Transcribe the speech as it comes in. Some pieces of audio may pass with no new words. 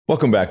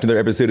Welcome back to another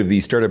episode of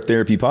the Startup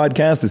Therapy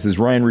Podcast. This is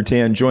Ryan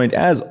Rutan, joined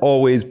as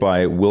always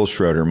by Will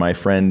Schroeder, my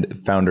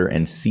friend, founder,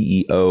 and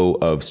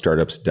CEO of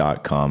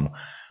Startups.com.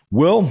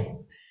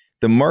 Will,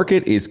 the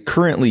market is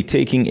currently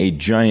taking a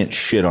giant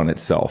shit on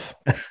itself.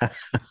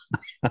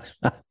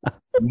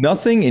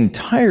 Nothing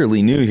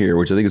entirely new here,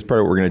 which I think is part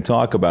of what we're going to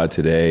talk about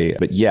today.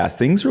 But yeah,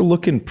 things are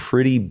looking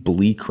pretty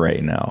bleak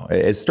right now.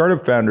 As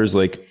startup founders,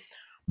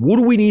 what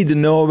do we need to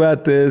know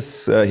about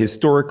this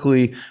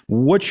historically?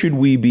 What should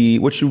we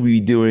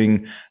be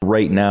doing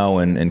right now?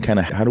 And kind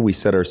of how do we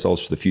set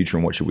ourselves for the future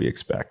and what should we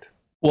expect?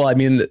 Well, I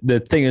mean, the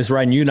thing is,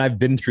 Ryan, you and I've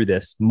been through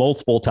this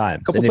multiple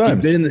times. If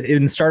you've been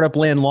in startup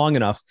land long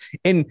enough,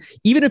 and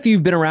even if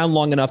you've been around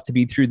long enough to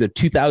be through the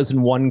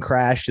 2001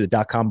 crash, the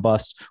dot-com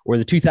bust, or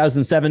the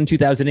 2007,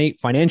 2008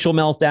 financial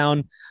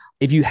meltdown,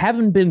 if you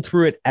haven't been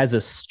through it as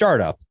a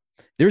startup,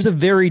 there's a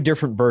very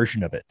different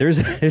version of it. There's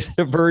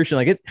a version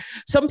like it.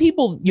 Some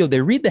people,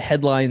 they read the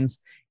headlines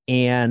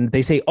and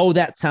they say, oh,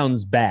 that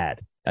sounds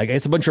bad. I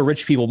guess a bunch of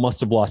rich people must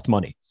have lost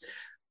money.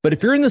 But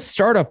if you're in the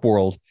startup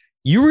world,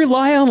 you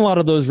rely on a lot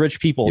of those rich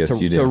people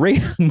to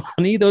raise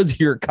money. Those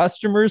are your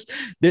customers.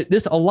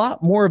 A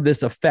lot more of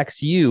this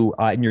affects you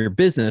in your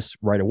business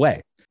right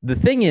away. The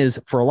thing is,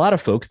 for a lot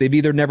of folks, they've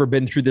either never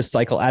been through this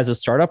cycle as a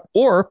startup,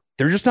 or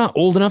they're just not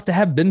old enough to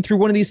have been through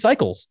one of these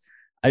cycles.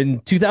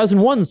 In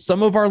 2001,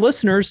 some of our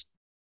listeners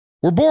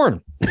were born.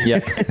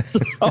 Yeah. so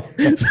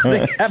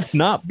they have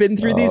not been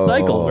through these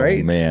cycles, right?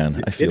 Oh,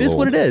 man. I feel it is old.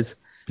 What it is.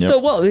 Yep.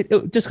 So,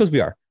 just because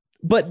we are.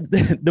 But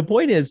the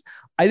point is,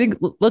 I think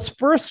let's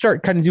first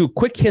start kind of do a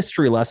quick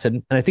history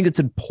lesson. And I think it's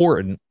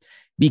important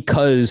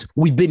because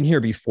we've been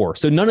here before.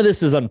 So none of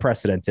this is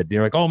unprecedented.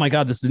 You're like, oh my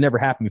God, this has never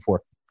happened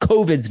before.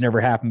 COVID's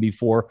never happened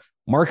before.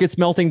 Markets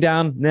melting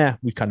down. Nah,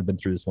 we've kind of been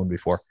through this one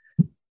before.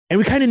 And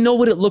we kind of know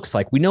what it looks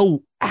like. We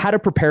know how to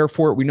prepare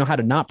for it. We know how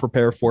to not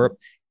prepare for it.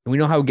 And we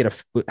know how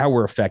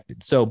we're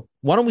affected. So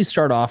why don't we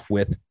start off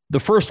with the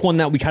first one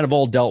that we kind of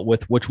all dealt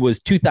with, which was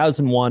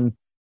 2001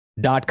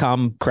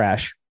 dot-com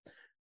crash.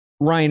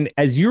 Ryan,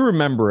 as you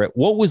remember it,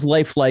 what was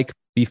life like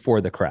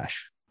before the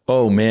crash?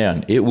 Oh,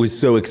 man, it was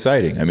so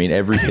exciting. I mean,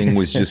 everything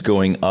was just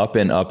going up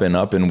and up and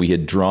up, and we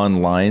had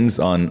drawn lines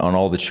on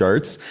all the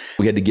charts.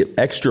 We had to get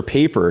extra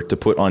paper to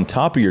put on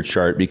top of your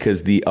chart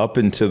because the up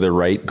and to the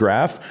right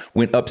graph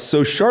went up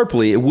so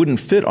sharply, it wouldn't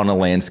fit on a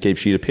landscape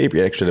sheet of paper.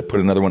 You actually had to put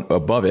another one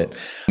above it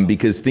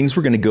because things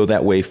were going to go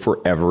that way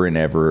forever and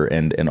ever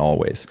and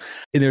always.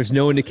 And there's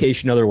no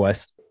indication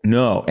otherwise.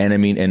 No. And I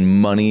mean,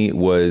 and money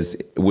was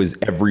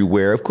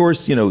everywhere. Of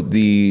course,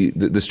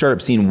 the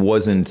startup scene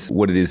wasn't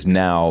what it is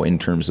now in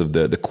terms of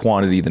the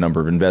quantity, the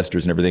number of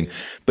investors and everything.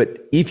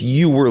 But if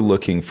you were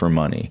looking for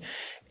money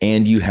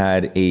and you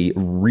had a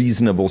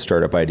reasonable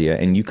startup idea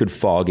and you could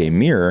fog a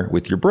mirror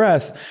with your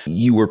breath,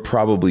 you were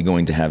probably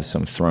going to have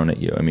some thrown at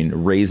you. I mean,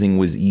 raising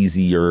was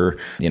easier.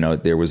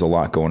 There was a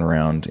lot going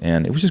around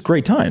and it was just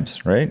great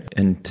times, right?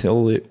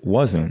 Until it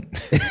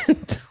wasn't.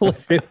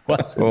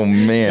 Oh,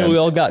 man. We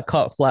all got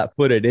caught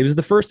flat-footed. It was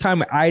the first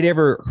time I'd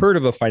ever heard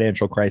of a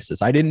financial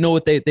crisis. I didn't know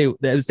what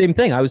the same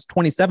thing. I was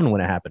 27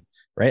 when it happened,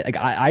 right? Like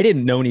I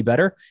didn't know any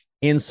better.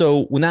 And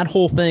so when that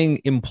whole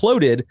thing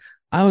imploded,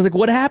 I was like,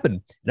 what happened?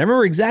 And I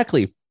remember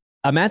exactly,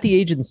 I'm at the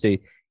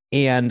agency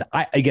and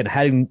I, again,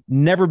 having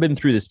never been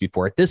through this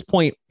before. At this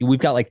point, we've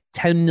got like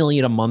 10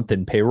 million a month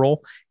in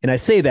payroll. And I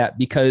say that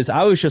because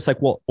I was just like,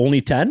 well,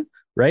 only 10,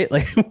 right?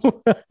 Like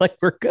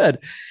we're good.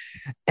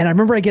 And I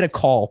remember I get a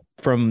call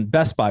from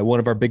Best Buy, one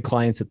of our big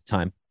clients at the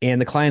time. And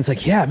the client's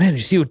like, yeah, man, you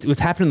see what's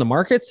happening in the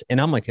markets? And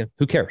I'm like,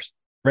 who cares?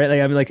 Right? Like,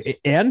 I'm like,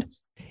 and?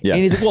 Yeah.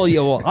 And he's like,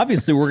 well,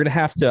 obviously we're going to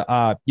have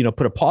to,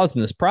 put a pause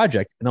in this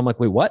project. And I'm like,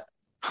 wait, what?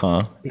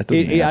 Huh?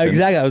 Yeah,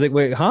 exactly. I was like,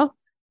 wait, huh?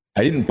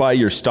 I didn't buy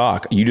your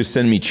stock. You just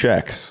send me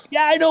checks.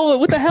 Yeah, I know.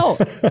 What the hell?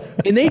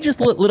 And they just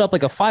lit up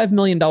like a $5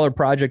 million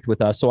project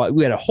with us. So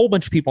we had a whole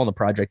bunch of people on the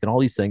project and all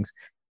these things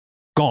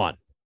gone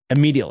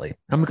immediately.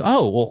 I'm like,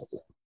 oh,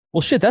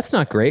 well, shit, that's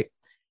not great.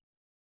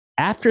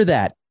 After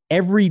that,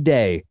 every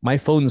day, my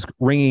phone's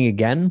ringing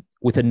again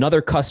with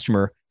another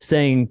customer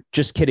saying,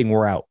 just kidding,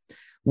 we're out.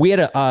 We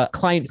had a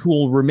client who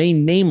will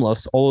remain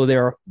nameless,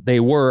 although they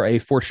were a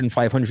Fortune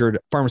 500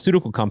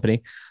 pharmaceutical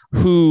company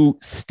who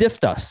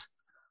stiffed us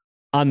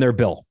on their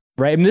bill,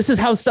 right? I mean, this is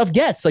how stuff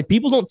gets. Like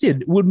people don't see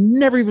it. Would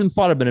never even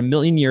thought of it in a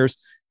million years.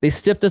 They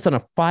stiffed us on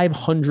a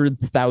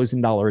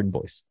 $500,000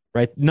 invoice,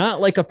 right? Not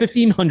like a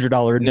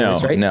 $1,500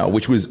 invoice, right? No,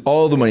 which was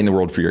all the money in the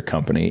world for your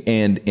company.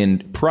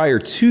 And prior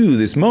to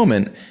this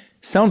moment,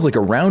 sounds like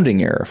a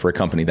rounding error for a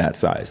company that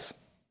size.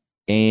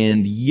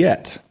 And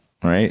yet,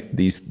 right,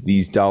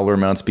 these dollar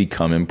amounts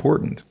become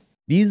important.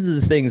 These are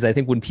the things I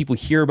think when people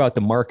hear about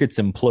the markets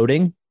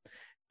imploding,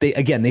 they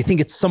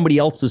think it's somebody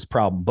else's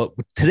problem. But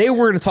today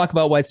we're going to talk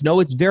about why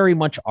it's very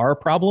much our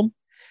problem.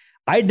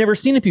 I'd never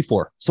seen it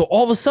before. So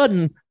all of a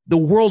sudden, the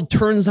world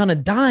turns on a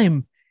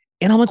dime.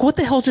 And I'm like, what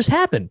the hell just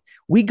happened?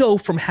 We go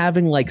from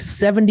having like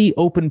 70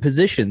 open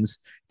positions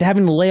to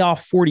having to lay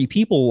off 40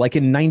 people like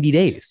in 90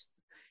 days.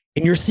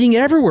 And you're seeing it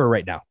everywhere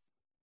right now.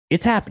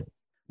 It's happening.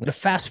 I'm going to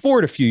fast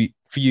forward a few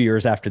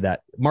years after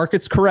that.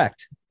 Markets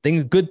correct.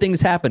 Good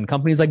things happen.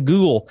 Companies like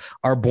Google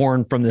are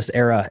born from this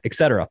era,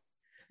 etc.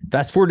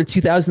 Fast forward to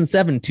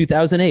 2007,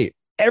 2008.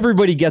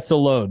 Everybody gets a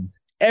loan.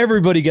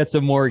 Everybody gets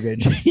a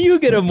mortgage. You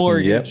get a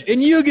mortgage,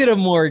 and you get a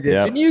mortgage,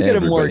 and you get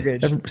a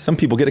mortgage. Some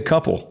people get a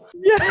couple.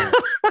 Yeah.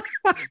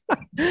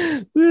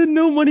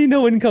 No money,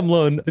 no income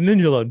loan, the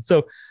ninja loan.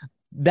 So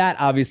that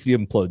obviously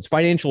implodes.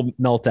 Financial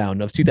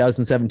meltdown of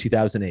 2007,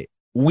 2008.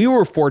 We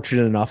were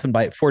fortunate enough, and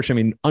by fortunate,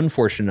 I mean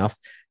unfortunate enough,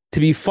 to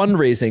be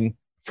fundraising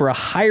for a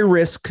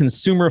high-risk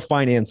consumer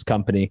finance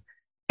company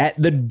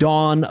at the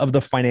dawn of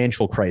the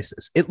financial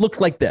crisis. It looked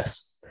like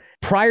this.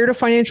 Prior to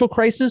financial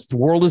crisis, the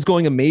world is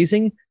going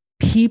amazing.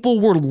 People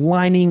were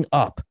lining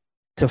up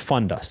to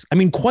fund us. I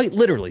mean, quite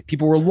literally,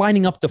 people were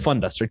lining up to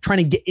fund us, or trying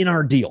to get in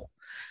our deal.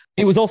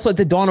 It was also at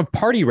the dawn of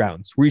party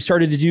rounds where we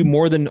started to do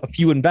more than a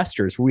few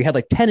investors, where we had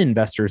like 10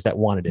 investors that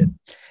wanted it.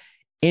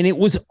 And it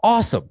was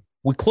awesome.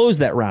 We closed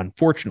that round,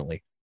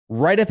 fortunately.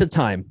 Right at the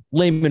time,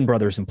 Lehman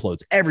Brothers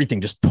implodes. Everything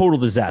just total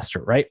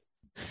disaster, right?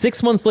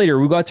 6 months later,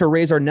 we got to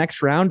raise our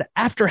next round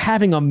after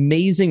having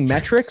amazing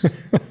metrics.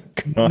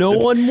 No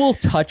one will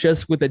touch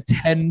us with a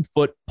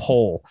 10-foot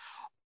pole.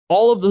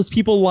 All of those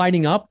people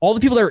lining up, all the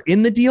people that were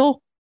in the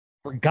deal,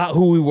 forgot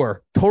who we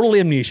were.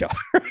 Totally amnesia.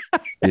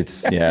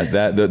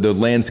 The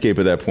landscape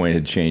at that point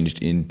had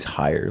changed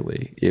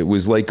entirely. It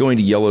was like going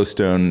to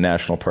Yellowstone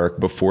National Park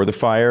before the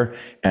fire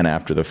and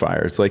after the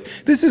fire. It's like,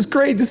 this is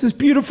great. This is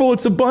beautiful.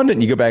 It's abundant.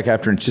 And you go back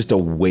after and it's just a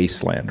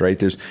wasteland, right?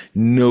 There's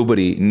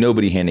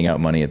nobody handing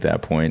out money at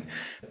that point.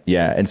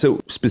 Yeah. And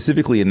so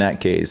specifically in that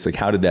case, like,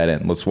 how did that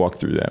end? Let's walk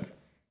through that.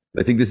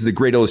 I think this is a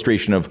great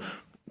illustration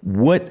of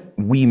what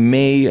we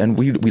may, and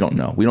we don't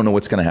know. We don't know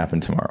what's going to happen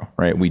tomorrow,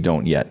 right? We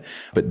don't yet.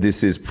 But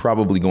this is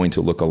probably going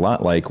to look a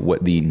lot like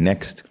what the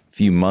next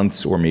few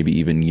months or maybe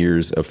even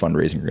years of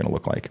fundraising are going to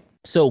look like.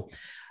 So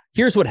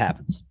here's what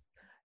happens.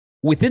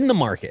 Within the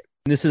market,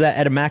 and this is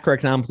at a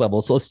macroeconomic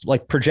level, so let's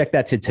like project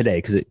that to today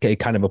because it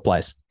kind of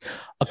applies.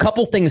 A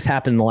couple things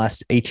happened in the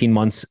last 18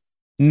 months,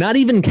 not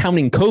even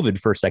counting COVID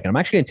for a second. I'm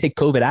actually going to take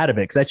COVID out of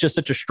it because that's just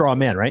such a straw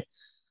man, right?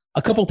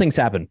 A couple things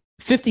happened.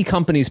 50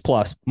 companies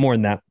plus, more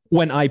than that,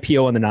 went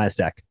IPO on the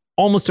NASDAQ.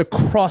 Almost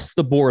across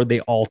the board, they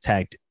all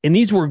tagged. And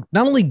these were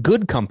not only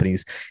good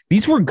companies,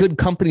 these were good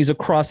companies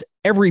across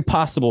every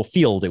possible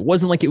field. It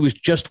wasn't like it was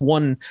just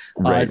one.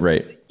 Right.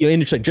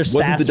 Industry, just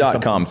wasn't the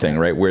 .com thing,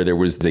 right? Where there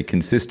was a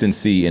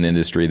consistency in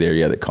industry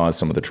there, that caused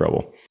some of the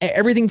trouble.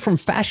 Everything from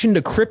fashion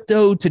to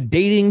crypto to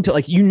dating to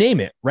like, you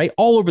name it, right?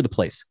 All over the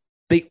place.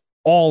 They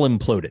all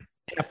imploded.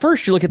 And at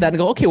first you look at that and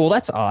go, okay, well,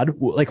 that's odd.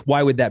 Like,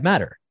 why would that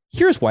matter?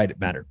 Here's why it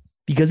mattered.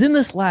 Because in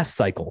this last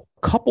cycle,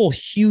 a couple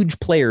huge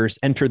players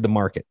entered the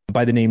market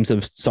by the names of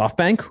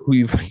SoftBank, who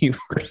you've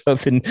heard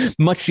of in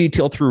much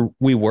detail through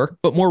WeWork,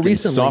 but more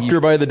recently, Softer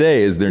by the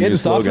Day is their new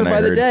slogan.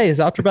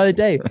 Softer by the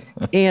day,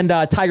 and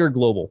Tiger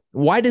Global.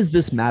 Why does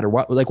this matter?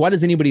 Why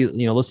does anybody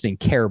listening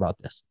care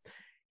about this?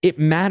 It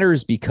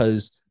matters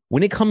because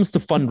when it comes to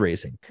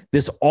fundraising,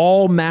 this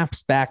all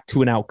maps back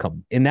to an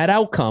outcome, and that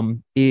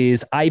outcome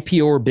is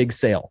IPO or big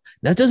sale.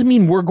 That doesn't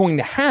mean we're going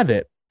to have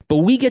it. But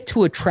we get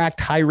to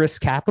attract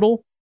high-risk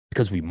capital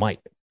because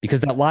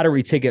that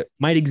lottery ticket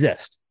might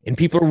exist. And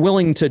people are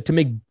willing to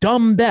make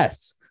dumb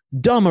bets,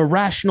 dumb,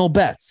 irrational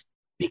bets,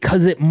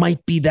 because it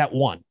might be that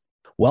one.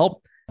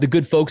 Well, the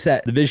good folks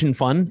at the Vision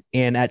Fund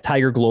and at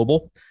Tiger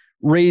Global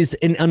raised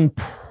an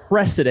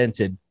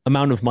unprecedented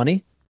amount of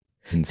money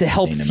to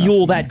help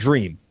fuel that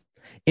dream.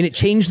 And it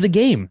changed the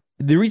game.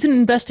 The reason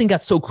investing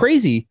got so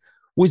crazy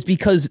was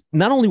because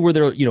not only were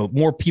there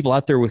more people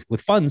out there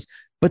with funds,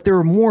 but there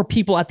are more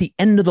people at the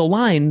end of the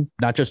line,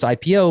 not just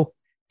IPO,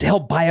 to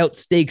help buy out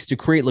stakes to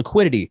create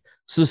liquidity.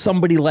 So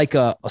somebody like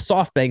a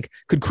SoftBank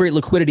could create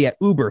liquidity at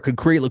Uber, could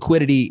create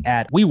liquidity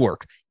at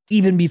WeWork,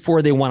 even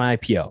before they won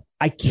IPO.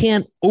 I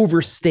can't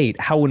overstate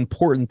how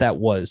important that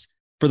was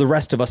for the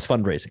rest of us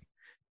fundraising,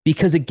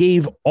 because it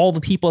gave all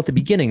the people at the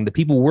beginning, the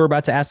people we're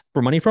about to ask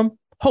for money from,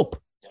 hope.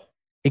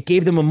 It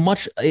gave them and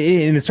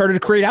it started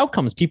to create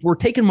outcomes. People were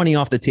taking money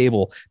off the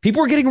table.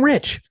 People were getting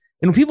rich.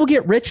 And when people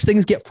get rich,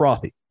 things get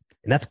frothy.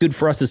 And that's good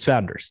for us as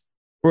founders,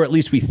 or at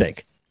least we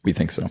think. We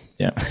think so.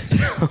 Yeah.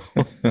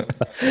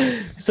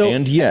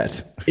 And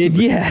yet,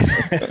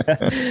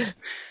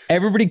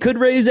 everybody could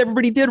raise,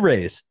 everybody did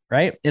raise,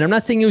 right? And I'm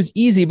not saying it was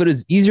easy, but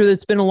it's easier than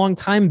it's been a long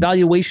time.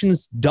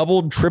 Valuations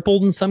doubled,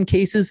 tripled in some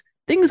cases.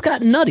 Things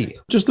got nutty.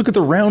 Just look at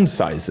the round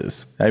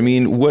sizes. I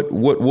mean, what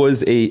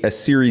was a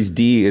Series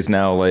D is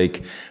now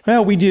like,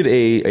 well, we did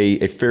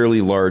a fairly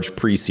large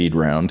pre-seed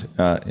round.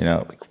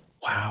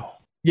 Wow.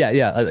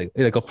 Yeah,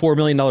 like a $4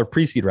 million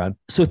pre-seed round.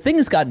 So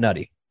things got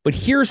nutty, but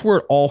here's where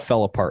it all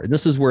fell apart. And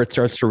this is where it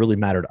starts to really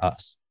matter to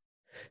us.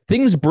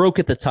 Things broke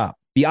at the top.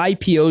 The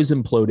IPOs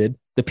imploded.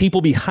 The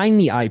people behind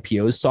the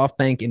IPOs,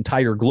 SoftBank and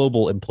Tiger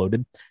Global,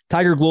 imploded.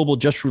 Tiger Global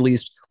just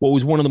released what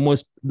was one of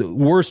the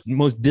worst,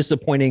 most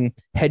disappointing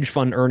hedge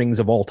fund earnings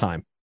of all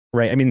time,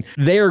 right? I mean,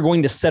 they are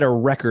going to set a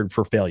record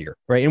for failure,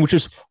 right? And which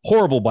is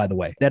horrible, by the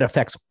way. That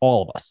affects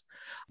all of us.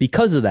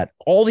 Because of that,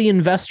 all the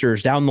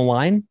investors down the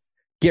line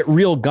get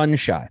real gun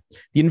shy.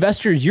 The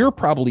investors you're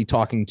probably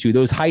talking to,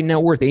 those high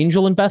net worth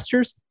angel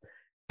investors,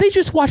 they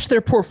just watch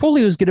their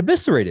portfolios get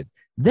eviscerated.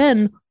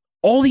 Then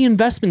all the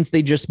investments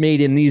they just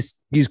made in these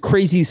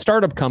crazy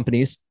startup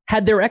companies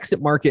had their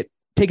exit market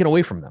taken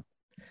away from them.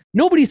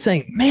 Nobody's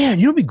saying, man,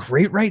 you know, it'd be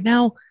great right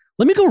now.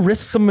 Let me go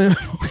risk some of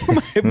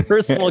my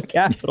personal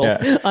capital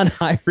on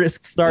high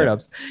risk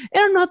startups.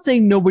 And I'm not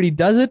saying nobody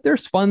does it.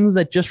 There's funds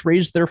that just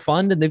raised their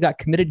fund and they've got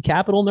committed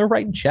capital and they're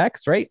writing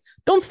checks, right?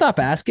 Don't stop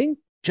asking.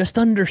 Just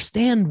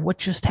understand what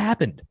just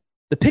happened.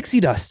 The pixie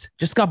dust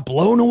just got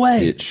blown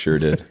away. It sure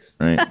did.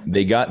 Right.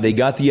 They got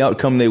the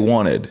outcome they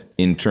wanted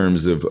in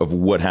terms of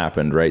what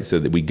happened, right? So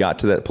that we got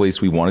to that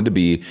place we wanted to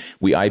be.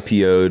 We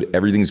IPO'd.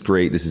 Everything's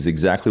great. This is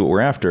exactly what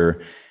we're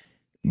after.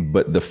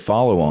 But the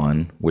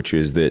follow-on, which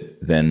is that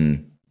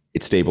then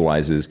it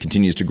stabilizes,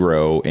 continues to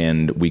grow,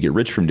 and we get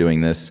rich from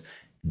doing this,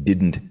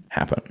 didn't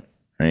happen,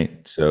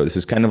 right? So this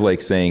is kind of like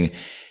saying,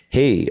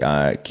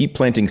 hey, keep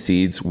planting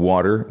seeds,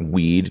 water,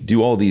 weed,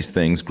 do all these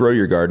things, grow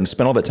your garden,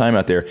 spend all that time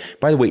out there.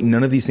 By the way,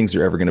 none of these things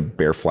are ever going to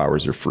bear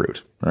flowers or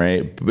fruit,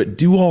 right? But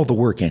do all the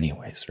work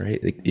anyways, right?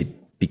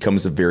 It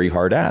becomes a very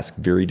hard ask,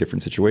 very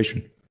different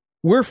situation.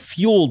 We're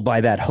fueled by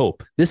that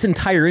hope. This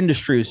entire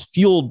industry is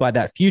fueled by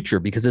that future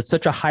because it's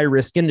such a high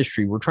risk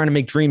industry. We're trying to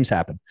make dreams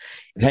happen.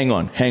 Hang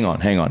on. I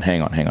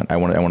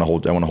want to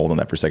hold on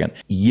that for a second.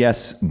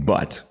 Yes,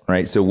 but,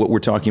 right? So what we're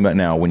talking about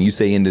now, when you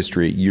say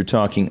industry, you're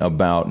talking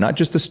about not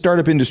just the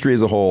startup industry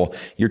as a whole,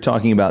 you're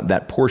talking about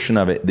that portion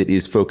of it that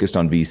is focused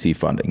on VC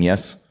funding.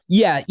 Yes?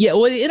 Yeah.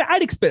 Well,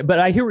 I'd expect, but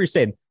I hear what you're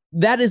saying.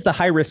 That is the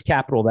high risk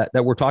capital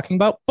that we're talking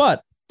about.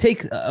 But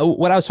take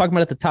what I was talking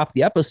about at the top of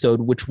the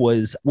episode, which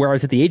was where I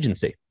was at the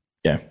agency.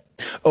 Yeah.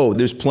 Oh,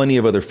 there's plenty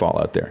of other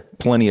fallout there.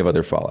 Plenty of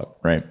other fallout,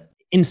 right?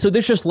 And so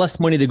there's just less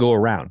money to go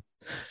around.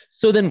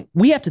 So then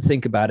we have to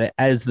think about it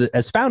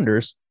as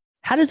founders.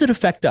 How does it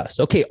affect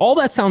us? Okay, all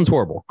that sounds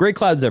horrible. Gray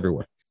clouds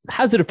everywhere.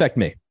 How does it affect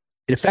me?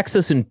 It affects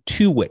us in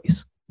two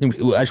ways. I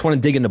just want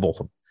to dig into both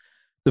of them.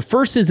 The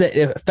first is that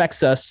it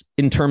affects us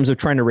in terms of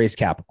trying to raise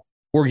capital.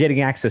 We're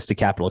getting access to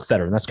capital, et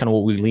cetera. And that's kind of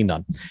what we leaned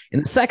on.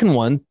 And the second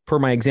one, per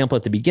my example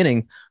at the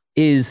beginning,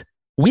 is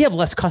we have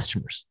less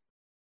customers,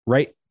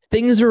 right?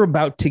 Things are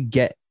about to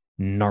get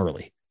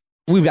gnarly.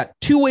 We've got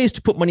two ways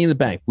to put money in the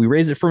bank. We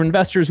raise it from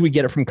investors, we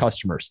get it from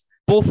customers.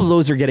 Both of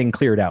those are getting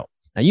cleared out.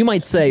 Now you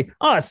might say,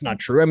 oh, that's not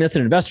true. I mean, that's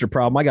an investor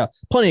problem. I got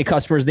plenty of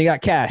customers and they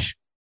got cash.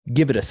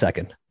 Give it a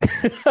second.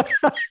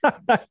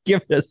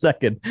 Give it a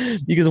second.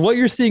 Because what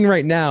you're seeing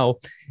right now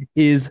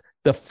is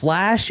the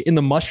flash in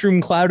the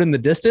mushroom cloud in the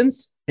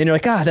distance. And you're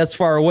like, that's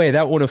far away.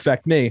 That won't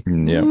affect me.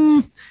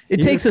 Yeah.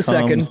 It takes a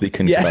second. The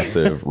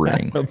concussive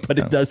ring. But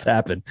it does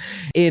happen.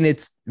 And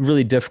it's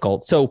really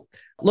difficult. So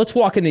let's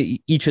walk into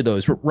each of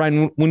those.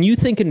 Ryan, when you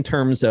think in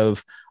terms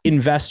of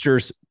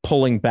investors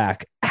pulling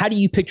back, how do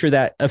you picture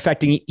that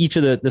affecting each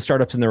of the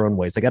startups in their own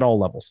ways, like at all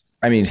levels?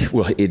 I mean,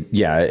 well,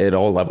 at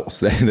all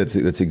levels. That's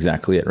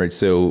exactly it, right?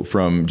 So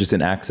from just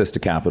an access to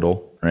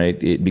capital, right,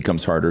 it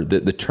becomes harder.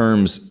 The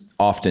terms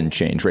often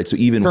change, right? So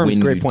even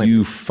when you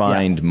do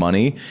find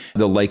money,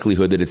 the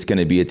likelihood that it's going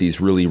to be at these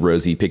really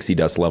rosy pixie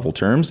dust level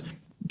terms,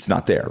 it's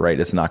not there, right?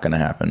 It's not going to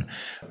happen.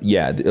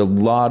 Yeah, a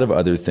lot of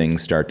other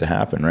things start to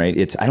happen,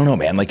 right? I don't know,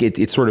 man, like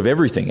it's sort of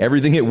everything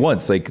at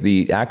once. Like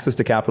the access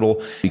to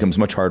capital becomes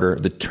much harder.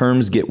 The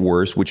terms get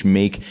worse, which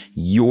make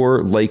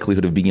your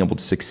likelihood of being able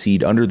to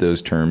succeed under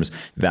those terms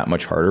that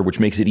much harder, which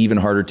makes it even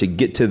harder to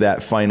get to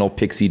that final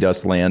pixie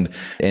dust land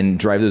and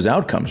drive those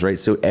outcomes, right?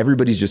 So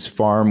everybody's just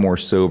far more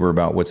sober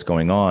about what's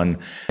going on.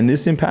 And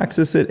this impacts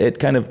us at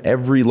kind of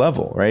every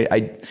level,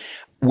 right?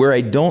 Where I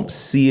don't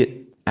see it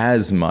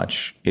as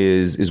much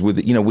is with,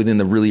 within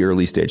the really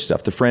early stage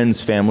stuff, the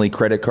friends, family,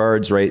 credit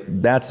cards, right?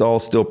 That's all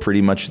still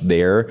pretty much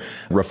there,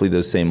 roughly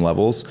those same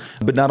levels,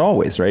 but not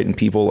always, right? And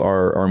people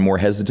are more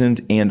hesitant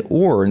and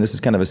this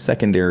is kind of a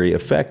secondary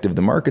effect of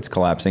the markets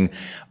collapsing.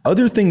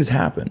 Other things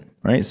happen,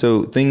 right?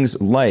 So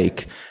things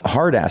like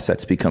hard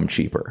assets become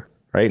cheaper,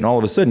 right? And all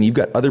of a sudden you've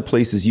got other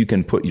places you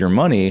can put your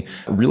money.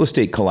 Real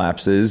estate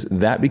collapses.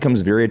 That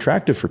becomes very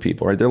attractive for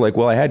people, right? They're like,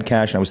 well, I had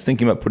cash and I was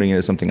thinking about putting it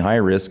as something high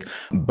risk,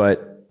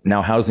 but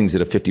now housing's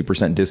at a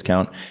 50%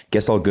 discount.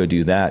 Guess I'll go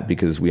do that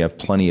because we have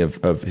plenty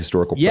of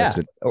historical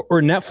precedent. Or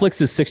Netflix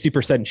is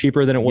 60%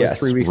 cheaper than it was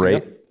 3 weeks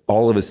ago.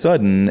 All of a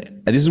sudden,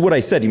 and this is what I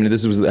said,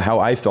 this was how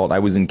I felt. I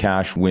was in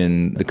cash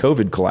when the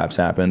COVID collapse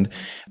happened.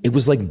 It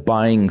was like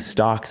buying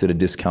stocks at a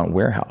discount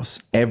warehouse.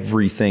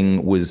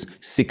 Everything was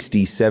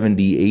 60,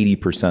 70,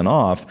 80%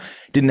 off.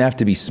 Didn't have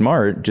to be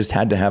smart, just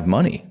had to have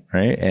money,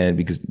 right? And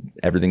because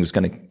everything was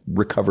going to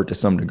recover to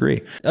some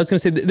degree. I was going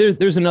to say,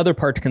 there's another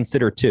part to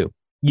consider too.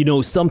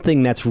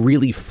 Something that's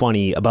really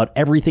funny about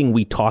everything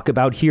we talk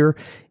about here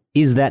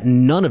is that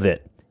none of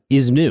it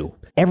is new.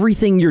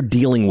 Everything you're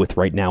dealing with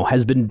right now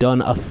has been done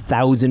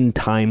 1,000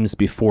 times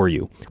before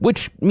you,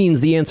 which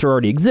means the answer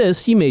already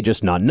exists. You may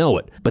just not know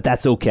it, but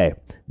that's okay.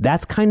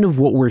 That's kind of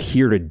what we're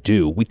here to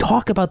do. We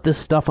talk about this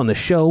stuff on the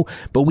show,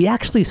 but we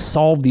actually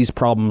solve these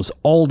problems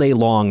all day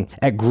long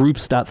at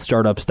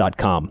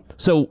groups.startups.com.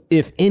 So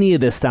if any of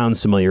this sounds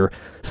familiar,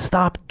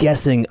 stop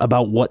guessing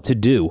about what to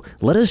do.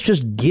 Let us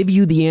just give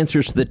you the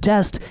answers to the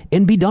test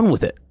and be done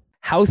with it.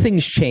 How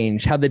things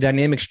change, how the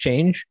dynamics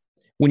change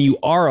when you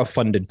are a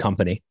funded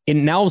company.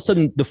 And now all of a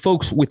sudden, the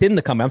folks within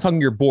the company, I'm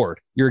talking your board,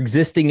 your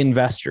existing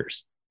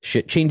investors,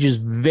 shit changes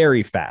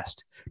very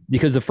fast.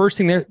 Because the first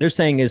thing they're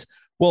saying is,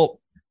 well,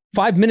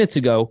 5 minutes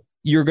ago,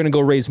 you're going to go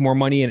raise more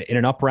money in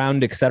an up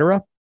round, et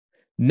cetera.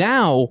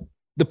 Now,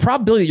 the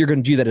probability that you're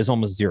going to do that is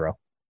almost zero,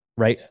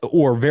 right?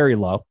 Or very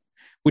low,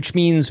 which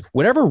means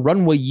whatever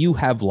runway you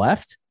have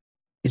left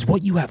is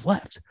what you have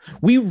left.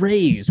 When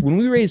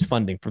we raise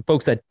funding for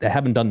folks that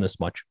haven't done this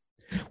much,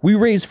 we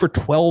raise for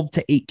 12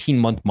 to 18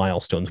 month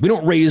milestones. We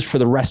don't raise for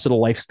the rest of the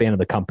lifespan of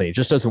the company. It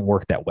just doesn't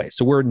work that way.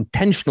 So we're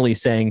intentionally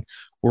saying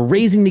we're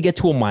raising to get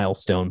to a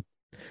milestone.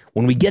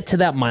 When we get to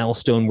that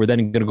milestone, we're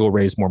then going to go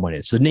raise more money.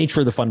 It's the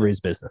nature of the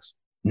fundraise business.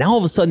 Now, all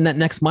of a sudden, that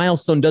next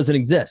milestone doesn't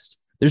exist.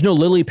 There's no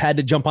lily pad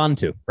to jump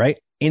onto, right?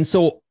 And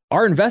so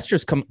our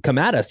investors come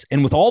at us,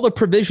 and with all the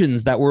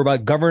provisions that were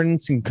about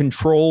governance and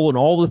control and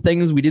all the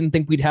things we didn't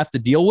think we'd have to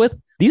deal with,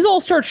 these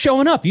all start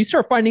showing up. You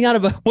start finding out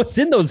about what's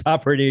in those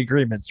operating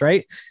agreements,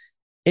 right?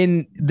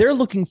 And they're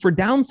looking for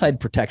downside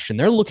protection.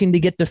 They're looking to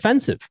get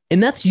defensive.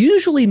 And that's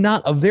usually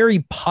not a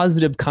very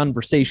positive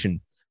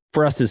conversation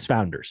for us as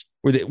founders,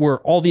 where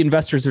all the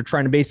investors are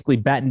trying to basically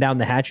batten down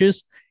the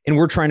hatches and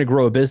we're trying to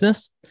grow a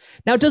business.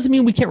 Now, it doesn't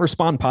mean we can't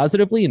respond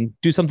positively and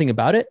do something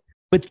about it,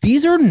 but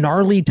these are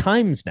gnarly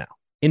times now.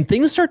 And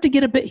things start to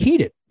get a bit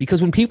heated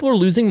because when people are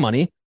losing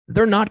money,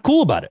 they're not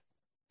cool about it.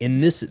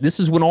 And this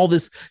is when all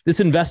this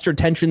investor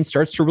tension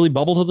starts to really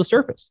bubble to the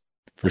surface.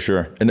 For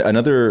sure. And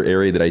another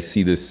area that I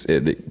see this,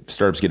 that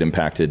startups get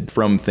impacted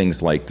from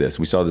things like this.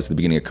 We saw this at the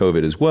beginning of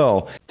COVID as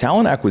well.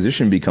 Talent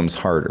acquisition becomes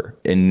harder,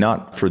 and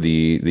not for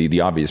the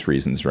obvious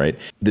reasons, right?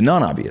 The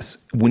non-obvious.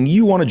 When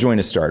you want to join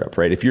a startup,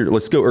 right?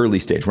 Let's go early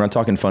stage. We're not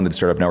talking funded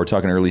startup now. We're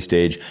talking early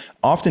stage.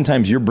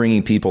 Oftentimes you're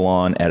bringing people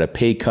on at a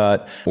pay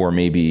cut, or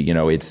maybe,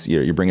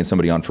 you're bringing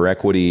somebody on for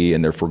equity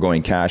and they're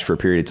foregoing cash for a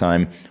period of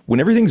time.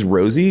 When everything's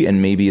rosy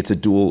and maybe it's a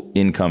dual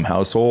income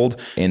household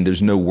and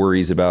there's no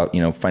worries about,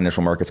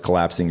 financial markets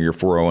collapsing, or your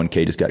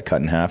 401k just got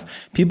cut in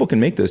half, people can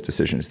make those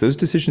decisions. Those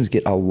decisions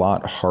get a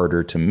lot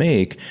harder to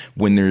make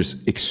when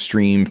there's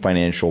extreme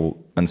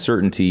financial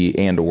uncertainty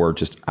and or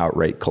just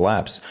outright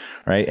collapse,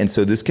 right? And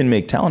so this can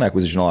make talent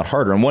acquisition a lot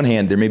harder. On one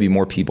hand, there may be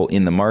more people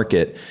in the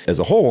market as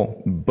a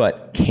whole,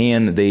 but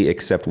can they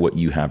accept what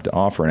you have to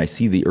offer? And I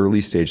see the early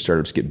stage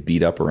startups get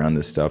beat up around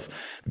this stuff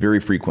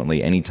very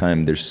frequently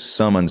anytime there's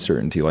some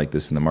uncertainty like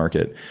this in the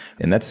market.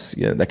 And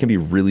that can be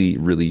really,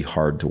 really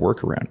hard to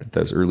work around. At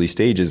those early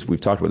stages, we've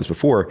talked about this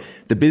before,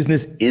 the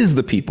business is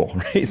the people,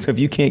 right? So if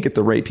you can't get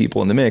the right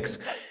people in the mix,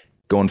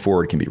 going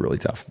forward can be really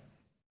tough.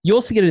 You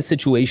also get in a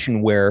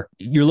situation where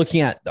you're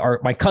looking at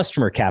my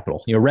customer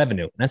capital,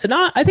 revenue. And I said,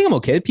 I think I'm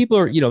okay. People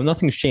are,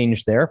 nothing's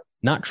changed there.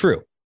 Not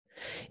true.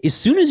 As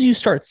soon as you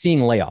start seeing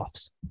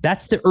layoffs,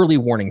 that's the early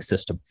warning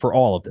system for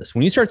all of this.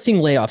 When you start seeing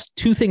layoffs,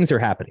 two things are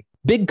happening.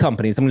 Big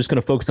companies, I'm just going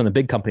to focus on the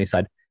big company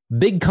side.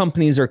 Big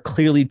companies are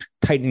clearly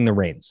tightening the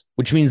reins,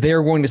 which means they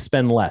are going to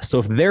spend less. So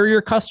if they're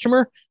your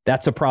customer,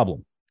 that's a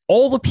problem.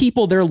 All the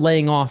people they're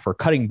laying off or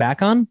cutting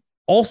back on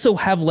also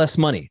have less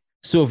money.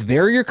 So if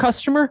they're your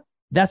customer,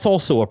 that's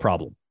also a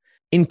problem.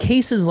 In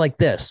cases like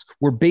this,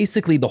 where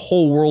basically the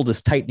whole world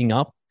is tightening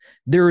up,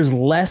 there is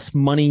less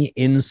money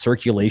in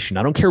circulation.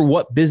 I don't care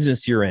what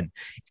business you're in.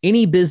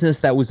 Any business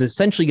that was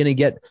essentially going to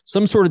get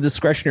some sort of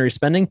discretionary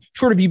spending,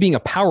 short of you being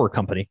a power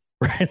company,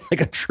 right?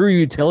 Like a true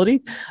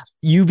utility,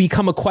 you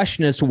become a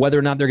question as to whether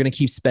or not they're going to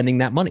keep spending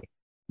that money.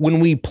 When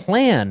we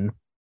plan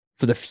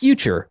for the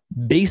future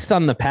based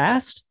on the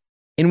past,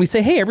 and we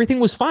say, hey, everything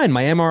was fine.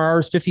 My MRR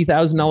is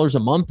 $50,000 a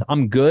month.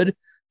 I'm good.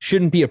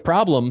 Shouldn't be a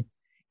problem.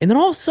 And then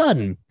all of a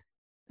sudden,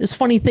 this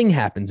funny thing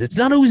happens. It's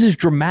not always as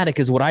dramatic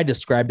as what I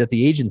described at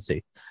the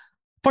agency.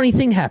 Funny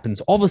thing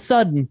happens. All of a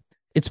sudden,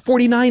 it's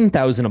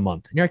 $49,000 a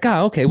month. And you're like,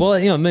 okay, well,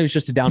 maybe it's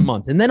just a down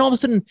month. And then all of a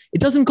sudden, it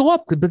doesn't go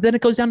up, but then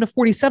it goes down to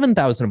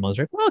 $47,000 a month.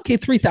 You're like, well, okay,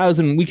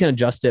 $3,000, we can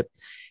adjust it.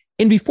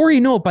 And before you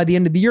know it, by the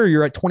end of the year,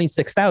 you're at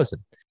 $26,000.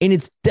 And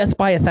it's death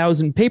by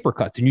 1,000 paper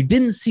cuts. And you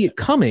didn't see it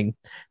coming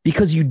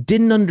because you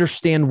didn't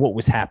understand what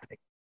was happening.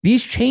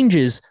 These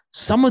changes,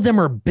 some of them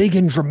are big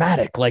and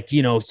dramatic, like,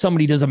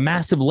 somebody does a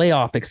massive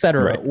layoff, et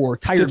cetera, right. Or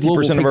Tiger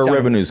Global 50% of our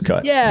revenues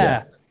cut.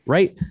 Yeah,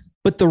 right.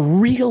 But the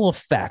real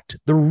effect,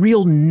 the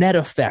real net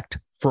effect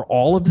for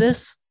all of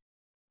this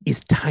is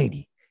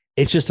tiny.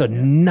 It's just a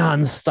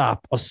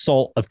nonstop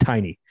assault of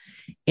tiny.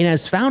 And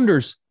as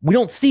founders, we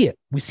don't see it.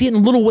 We see it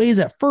in little ways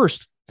at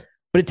first,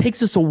 but it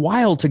takes us a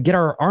while to get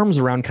our arms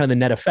around kind of the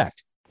net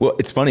effect. Well,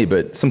 it's funny,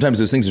 but sometimes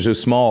those things are so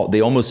small,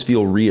 they almost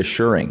feel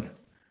reassuring.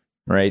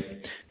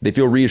 right? They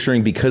feel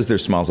reassuring because their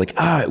smiles like,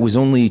 it was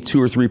only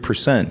 2 or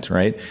 3%,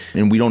 right?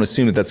 And we don't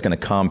assume that that's going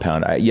to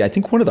compound. I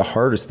think one of the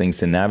hardest things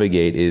to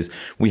navigate is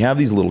we have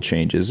these little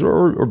changes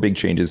or big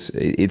changes.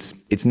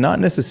 It's not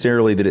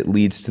necessarily that it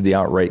leads to the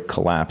outright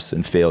collapse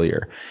and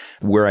failure.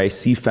 Where I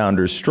see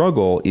founders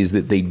struggle is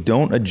that they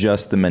don't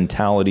adjust the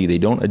mentality, they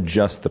don't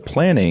adjust the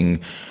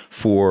planning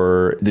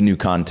for the new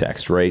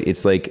context, right?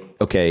 It's like,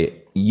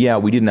 okay, yeah,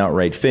 we didn't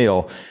outright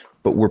fail,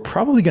 but we're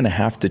probably going to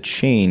have to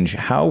change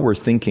how we're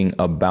thinking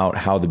about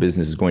how the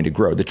business is going to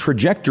grow. The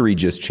trajectory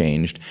just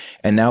changed,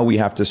 and now we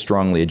have to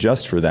strongly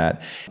adjust for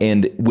that.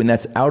 And when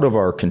that's out of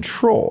our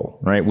control,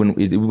 right? When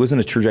it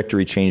wasn't a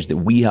trajectory change that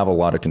we have a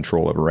lot of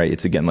control over, right?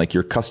 It's again, like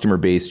your customer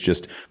base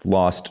just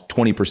lost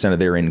 20% of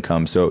their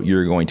income, so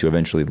you're going to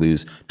eventually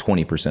lose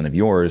 20% of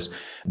yours.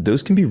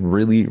 Those can be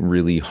really,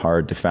 really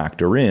hard to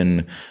factor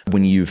in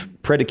when you've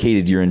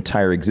predicated your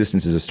entire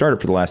existence as a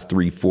startup for the last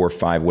 3, 4,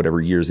 5, whatever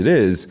years it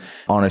is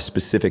on a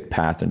specific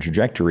path and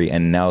trajectory,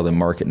 and now the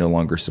market no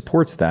longer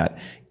supports that.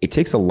 It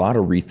takes a lot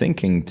of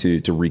rethinking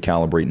to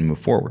recalibrate and move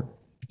forward.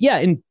 Yeah,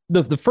 and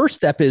the first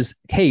step is,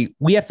 hey,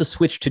 we have to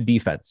switch to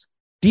defense.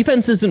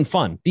 Defense isn't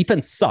fun.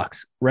 Defense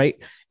sucks,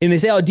 right? And they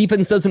say, oh,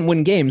 defense doesn't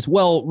win games.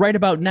 Well, right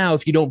about now,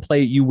 if you don't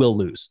play it, you will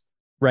lose,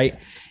 right?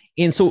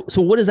 And so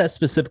what does that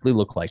specifically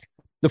look like?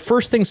 The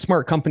first thing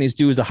smart companies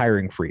do is a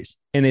hiring freeze.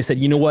 And they said,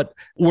 you know what?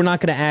 We're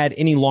not going to add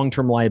any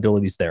long-term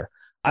liabilities there.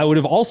 I would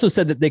have also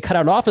said that they cut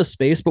out office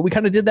space, but we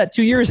kind of did that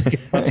 2 years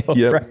ago.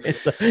 Yep. Right?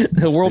 So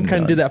the world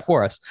kind of did that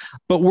for us.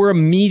 But we're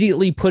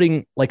immediately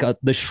putting like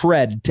the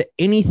shred to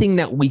anything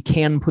that we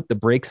can put the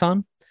brakes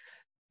on.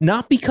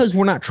 Not because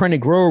we're not trying to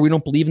grow or we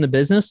don't believe in the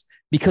business,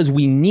 because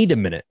we need a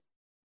minute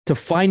to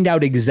find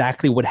out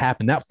exactly what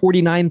happened. That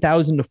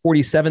 49,000 to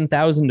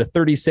 47,000 to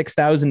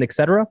 36,000, et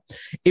cetera,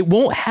 it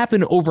won't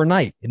happen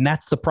overnight. And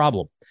that's the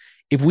problem.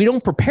 If we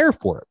don't prepare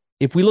for it,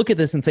 if we look at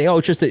this and say, oh,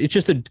 it's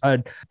just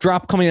a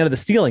drop coming out of the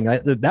ceiling,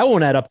 that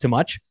won't add up to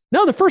much.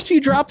 No, the first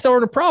few drops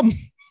aren't a problem.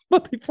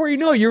 But before you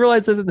know it, you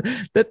realize that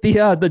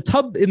the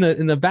tub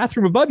in the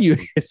bathroom above you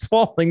is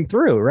falling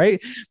through,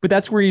 right? But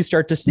that's where you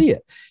start to see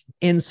it.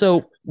 And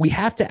so we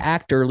have to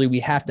act early. We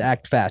have to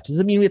act fast.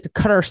 Does it mean we have to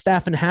cut our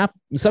staff in half?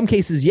 In some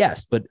cases,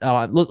 yes. But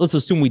let's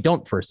assume we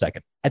don't for a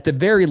second. At the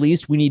very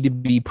least, we need to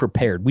be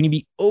prepared. We need to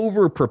be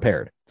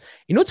over-prepared.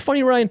 You know what's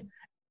funny, Ryan?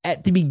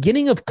 At the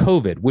beginning of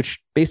COVID, which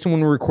based on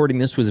when we're recording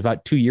this was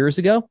about 2 years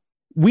ago,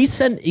 we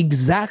sent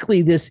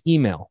exactly this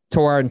email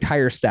to our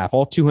entire staff,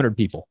 all 200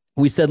 people.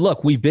 We said,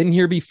 look, we've been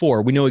here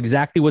before. We know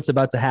exactly what's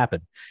about to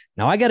happen.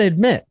 Now, I got to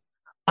admit,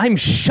 I'm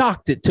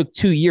shocked it took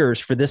 2 years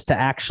for this to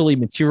actually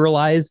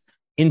materialize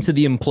into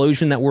the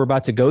implosion that we're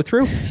about to go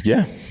through.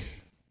 Yeah.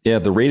 Yeah.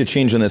 The rate of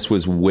change on this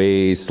was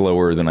way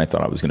slower than I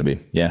thought it was going to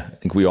be. Yeah. I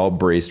think we all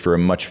braced for a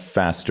much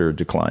faster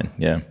decline.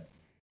 Yeah.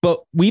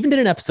 But we even did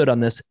an episode on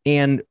this,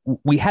 and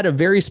we had a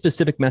very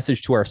specific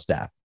message to our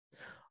staff.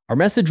 Our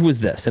message was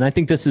this, and I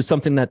think this is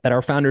something that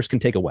our founders can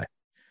take away.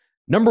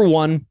 Number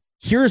one,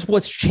 here's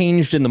what's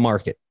changed in the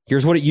market.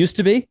 Here's what it used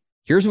to be.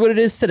 Here's what it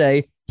is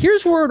today.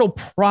 Here's where it'll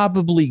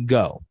probably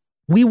go.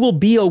 We will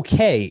be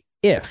okay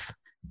if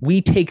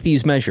we take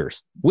these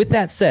measures. With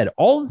that said,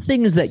 all the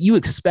things that you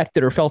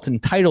expected or felt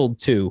entitled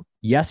to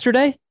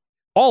yesterday,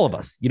 all of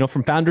us,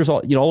 from founders,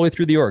 all the way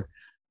through the org,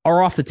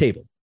 are off the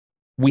table.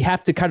 We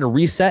have to kind of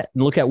reset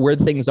and look at where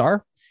things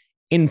are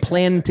and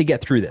plan to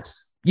get through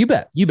this. You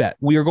bet.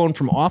 We are going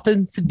from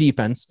offense to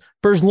defense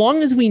for as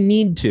long as we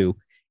need to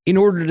in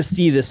order to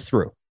see this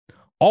through.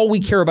 All we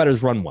care about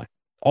is runway.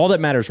 All that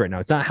matters right now.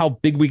 It's not how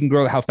big we can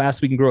grow, how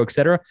fast we can grow, et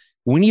cetera.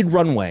 We need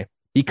runway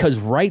because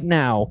right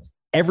now,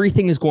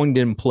 everything is going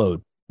to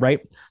implode,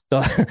 right?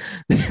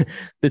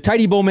 The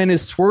tidy bowman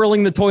is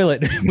swirling the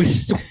toilet. We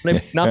just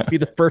want to not be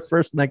the first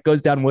person that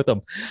goes down with them.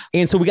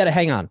 And so we got to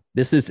hang on.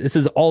 This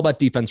is all about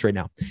defense right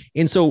now.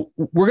 And so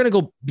we're going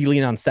to be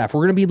lean on staff.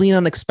 We're going to be lean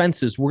on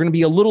expenses. We're going to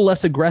be a little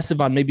less aggressive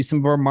on maybe some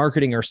of our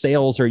marketing or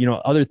sales or,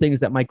 other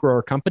things that might grow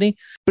our company.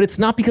 But it's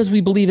not because we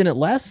believe in it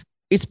less.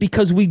 It's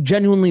because we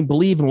genuinely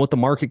believe in what the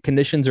market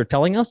conditions are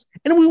telling us.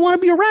 And we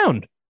want to be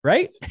around.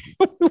 Right?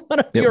 We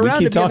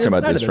keep talking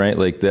about this, right?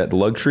 Like that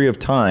luxury of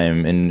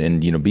time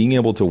and being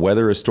able to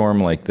weather a storm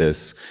like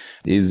this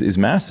is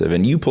massive.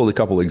 And you pulled a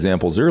couple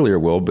examples earlier,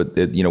 Will, but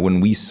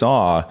when we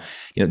saw,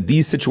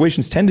 these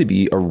situations tend to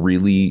be a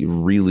really,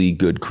 really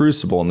good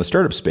crucible in the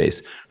startup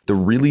space. The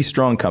really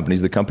strong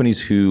companies, the companies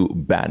who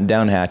batten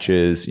down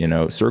hatches,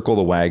 circle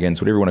the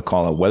wagons, whatever you want to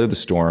call it, weather the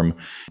storm,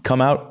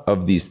 come out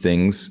of these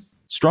things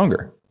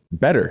stronger.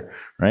 Better,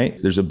 right?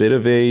 There's a bit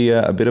of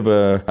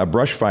a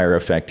brush fire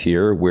effect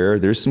here where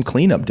there's some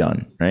cleanup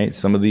done, right?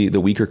 Some of the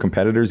weaker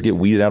competitors get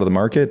weeded out of the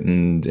market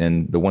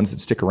and the ones that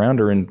stick around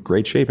are in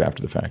great shape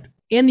after the fact.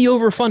 And the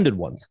overfunded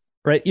ones,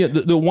 right?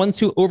 The ones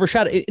who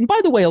overshot it. And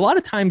by the way, a lot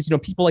of times,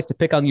 people like to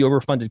pick on the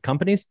overfunded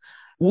companies.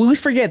 We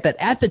forget that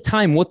at the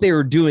time, what they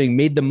were doing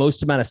made the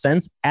most amount of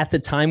sense at the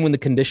time when the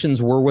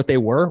conditions were what they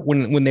were,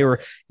 when they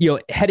were,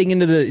 heading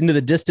into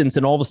the distance,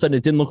 and all of a sudden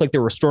it didn't look like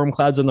there were storm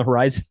clouds on the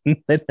horizon.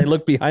 They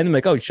looked behind them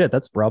like, oh shit,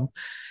 that's a problem.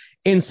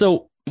 And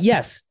so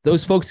yes,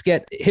 those folks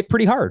get hit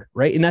pretty hard,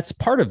 right? And that's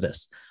part of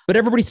this. But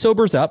everybody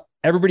sobers up,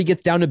 everybody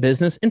gets down to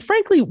business. And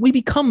frankly, we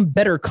become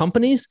better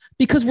companies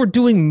because we're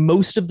doing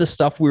most of the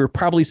stuff we were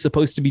probably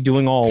supposed to be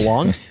doing all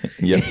along.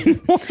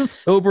 More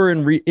sober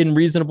and in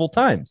reasonable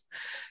times.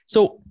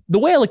 So the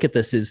way I look at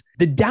this is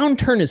the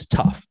downturn is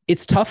tough.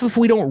 It's tough if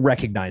we don't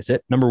recognize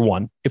it. Number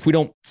one, if we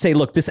don't say,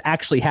 look, this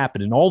actually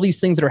happened and all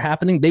these things that are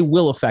happening, they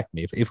will affect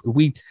me. If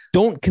we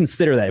don't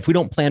consider that, if we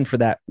don't plan for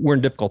that, we're in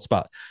a difficult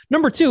spot.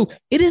 Number two,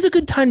 it is a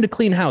good time to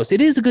clean house.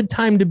 It is a good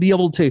time to be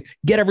able to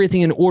get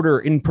everything in order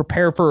and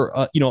prepare for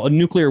a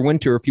nuclear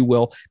winter, if you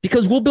will,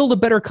 because we'll build a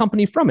better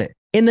company from it.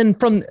 And then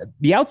from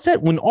the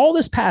outset, when all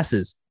this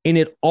passes, and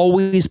it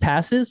always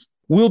passes,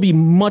 we'll be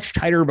much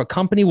tighter of a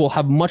company. We'll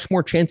have much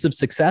more chance of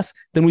success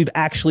than we've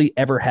actually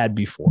ever had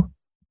before.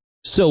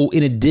 So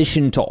in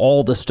addition to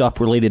all the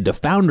stuff related to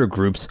founder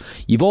groups,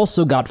 you've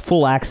also got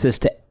full access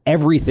to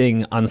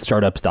everything on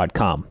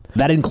startups.com.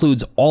 That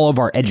includes all of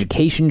our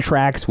education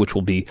tracks, which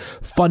will be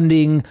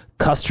funding,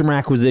 customer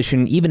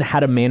acquisition, even how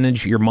to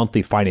manage your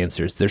monthly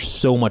financiers. There's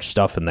so much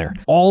stuff in there.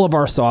 All of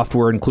our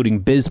software,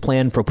 including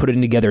BizPlan for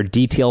putting together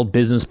detailed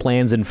business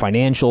plans and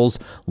financials,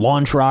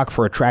 LaunchRock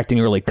for attracting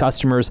early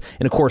customers,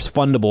 and of course,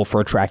 Fundable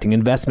for attracting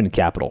investment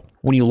capital.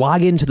 When you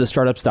log into the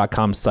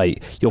startups.com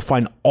site, you'll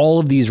find all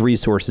of these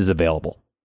resources available.